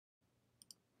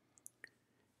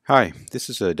Hi, this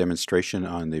is a demonstration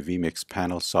on the vMix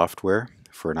panel software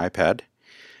for an iPad.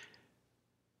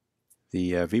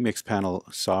 The vMix panel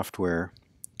software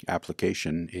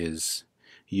application is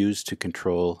used to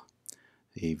control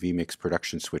the vMix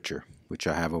production switcher, which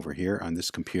I have over here on this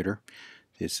computer.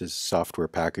 This is a software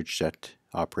package that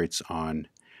operates on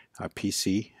a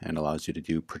PC and allows you to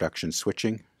do production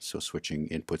switching, so switching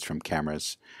inputs from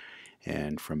cameras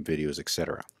and from videos,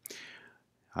 etc.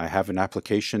 I have an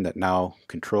application that now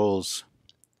controls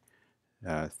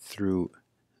through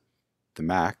the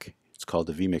Mac. It's called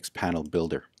the vMix Panel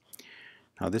Builder.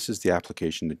 Now this is the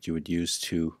application that you would use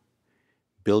to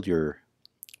build your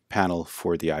panel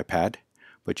for the iPad,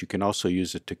 but you can also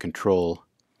use it to control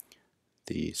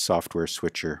the software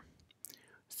switcher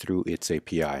through its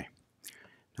API.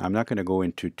 Now, I'm not going to go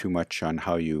into too much on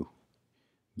how you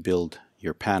build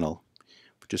your panel,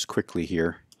 but just quickly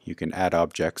here you can add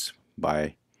objects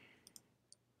by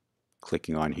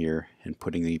clicking on here and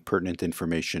putting the pertinent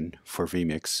information for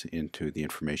vMix into the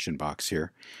information box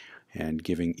here and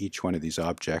giving each one of these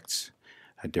objects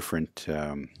a different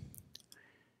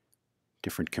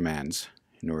commands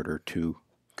in order to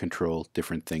control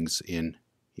different things in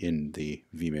the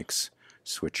vMix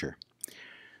switcher.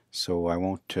 So I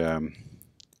won't go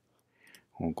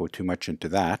too much into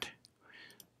that.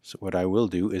 So what I will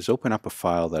do is open up a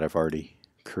file that I've already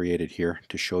created here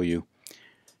to show you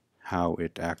how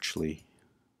it actually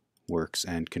works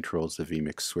and controls the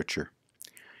vMix switcher.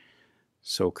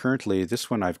 So currently this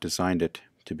one I've designed it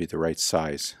to be the right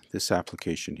size. This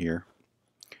application here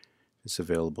is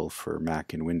available for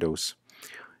Mac and Windows.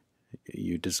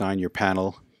 You design your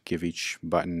panel, give each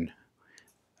button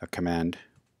a command,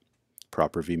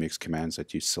 proper vMix commands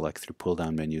that you select through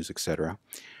pull-down menus, etc.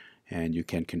 And you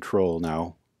can control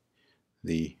now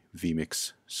the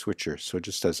vMix switcher. So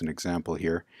just as an example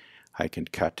here, I can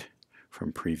cut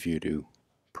from preview to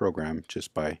program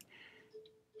just by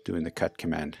doing the cut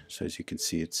command. So as you can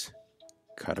see, it's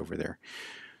cut over there.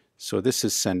 So this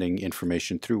is sending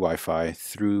information through Wi-Fi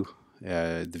through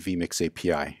the vMix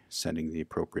API, sending the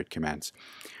appropriate commands.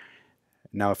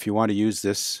 Now if you want to use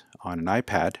this on an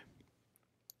iPad,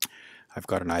 I've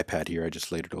got an iPad here. I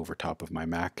just laid it over top of my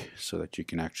Mac so that you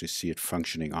can actually see it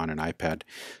functioning on an iPad.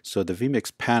 So the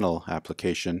vMix panel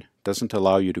application doesn't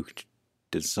allow you to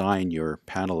design your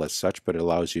panel as such, but it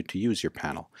allows you to use your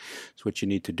panel. So what you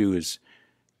need to do is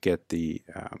get the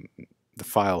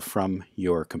file from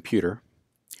your computer.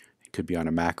 It could be on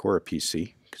a Mac or a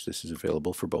PC, because this is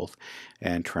available for both,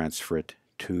 and transfer it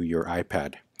to your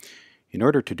iPad. In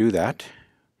order to do that,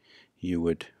 you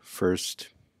would first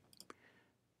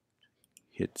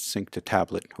hit sync to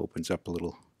tablet. Opens up a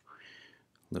little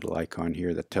icon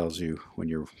here that tells you when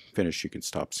you're finished you can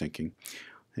stop syncing.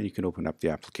 Then you can open up the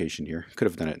application here. Could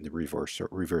have done it in the reverse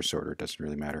order, it doesn't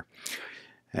really matter.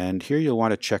 And here you'll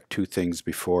want to check two things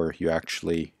before you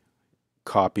actually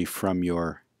copy from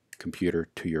your computer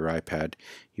to your iPad.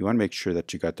 You want to make sure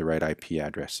that you got the right IP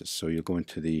addresses. So you'll go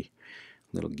into the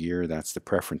little gear, that's the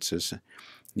preferences.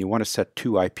 You want to set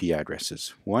two IP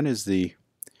addresses. One is the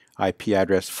IP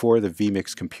address for the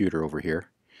vMix computer over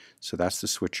here. So that's the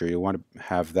switcher. You'll want to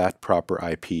have that proper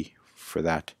IP for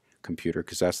that computer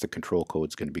because that's the control code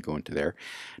is going to be going to there.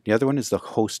 The other one is the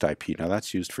host IP. Now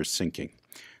that's used for syncing.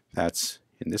 That's,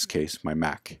 in this case, my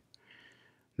Mac.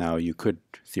 Now you could,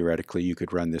 theoretically, you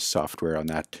could run this software on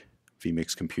that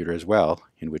vMix computer as well,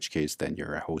 in which case then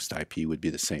your host IP would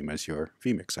be the same as your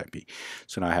vMix IP.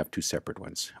 So now I have two separate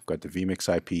ones. I've got the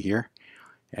vMix IP here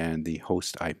and the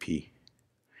host IP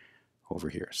over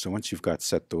here. So once you've got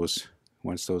set those,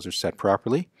 once those are set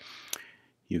properly,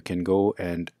 you can go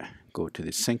to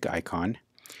the sync icon.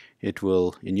 It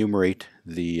will enumerate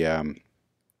the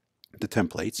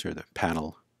templates or the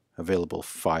panel available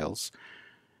files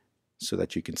so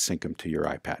that you can sync them to your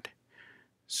iPad.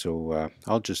 So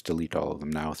I'll just delete all of them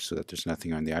now so that there's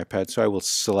nothing on the iPad. So I will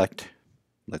select,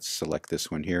 let's select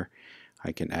this one here.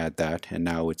 I can add that, and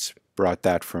now it's brought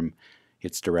that from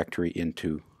its directory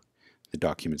into the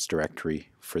documents directory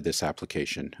for this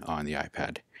application on the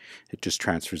iPad. It just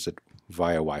transfers it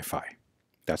via Wi-Fi.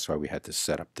 That's why we had to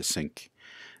set up the sync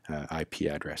IP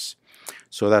address.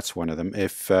 So that's one of them.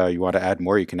 If you want to add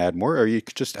more, you can add more, or you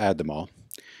could just add them all.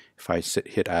 If I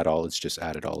hit add all, it's just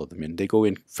added all of them in. They go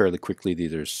in fairly quickly.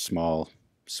 These are small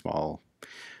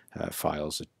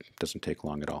files. It doesn't take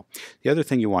long at all. The other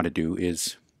thing you want to do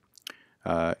is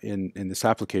in this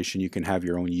application you can have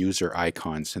your own user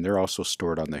icons, and they're also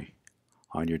stored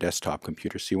on your desktop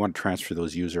computer. So you want to transfer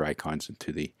those user icons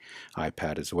into the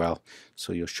iPad as well.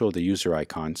 So you'll show the user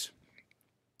icons,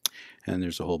 and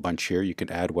there's a whole bunch here. You can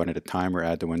add one at a time or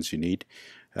add the ones you need.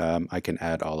 I can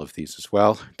add all of these as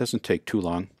well. It doesn't take too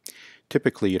long.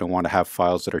 Typically, you don't want to have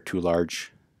files that are too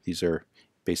large. These are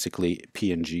basically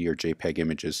PNG or JPEG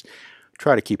images.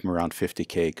 Try to keep them around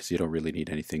 50K because you don't really need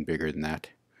anything bigger than that.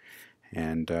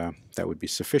 And that would be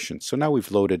sufficient. So now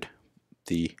we've loaded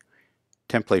the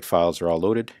template files are all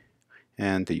loaded,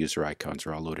 and the user icons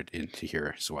are all loaded into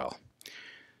here as well.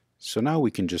 So now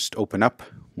we can just open up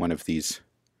one of these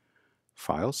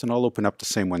files, and I'll open up the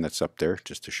same one that's up there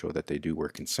just to show that they do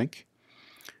work in sync.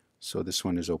 So this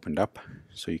one is opened up,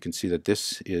 so you can see that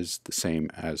this is the same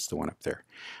as the one up there.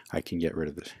 I can get rid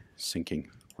of the syncing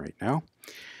right now.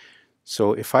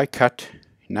 So if I cut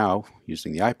now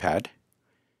using the iPad,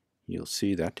 you'll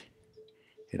see that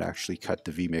it actually cut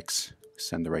the vMix,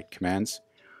 send the right commands,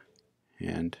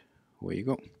 and away you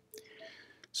go.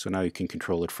 So now you can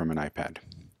control it from an iPad.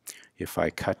 If I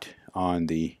cut on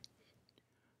the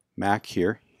Mac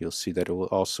here, you'll see that it will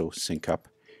also sync up,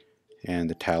 and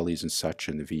the tallies and such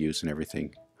and the views and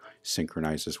everything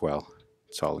synchronize as well.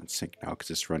 It's all in sync now because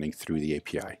it's running through the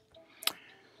API.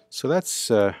 So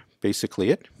that's basically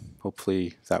it.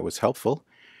 Hopefully that was helpful,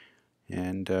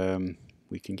 and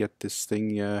we can get this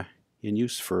thing in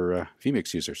use for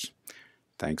vMix users.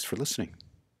 Thanks for listening.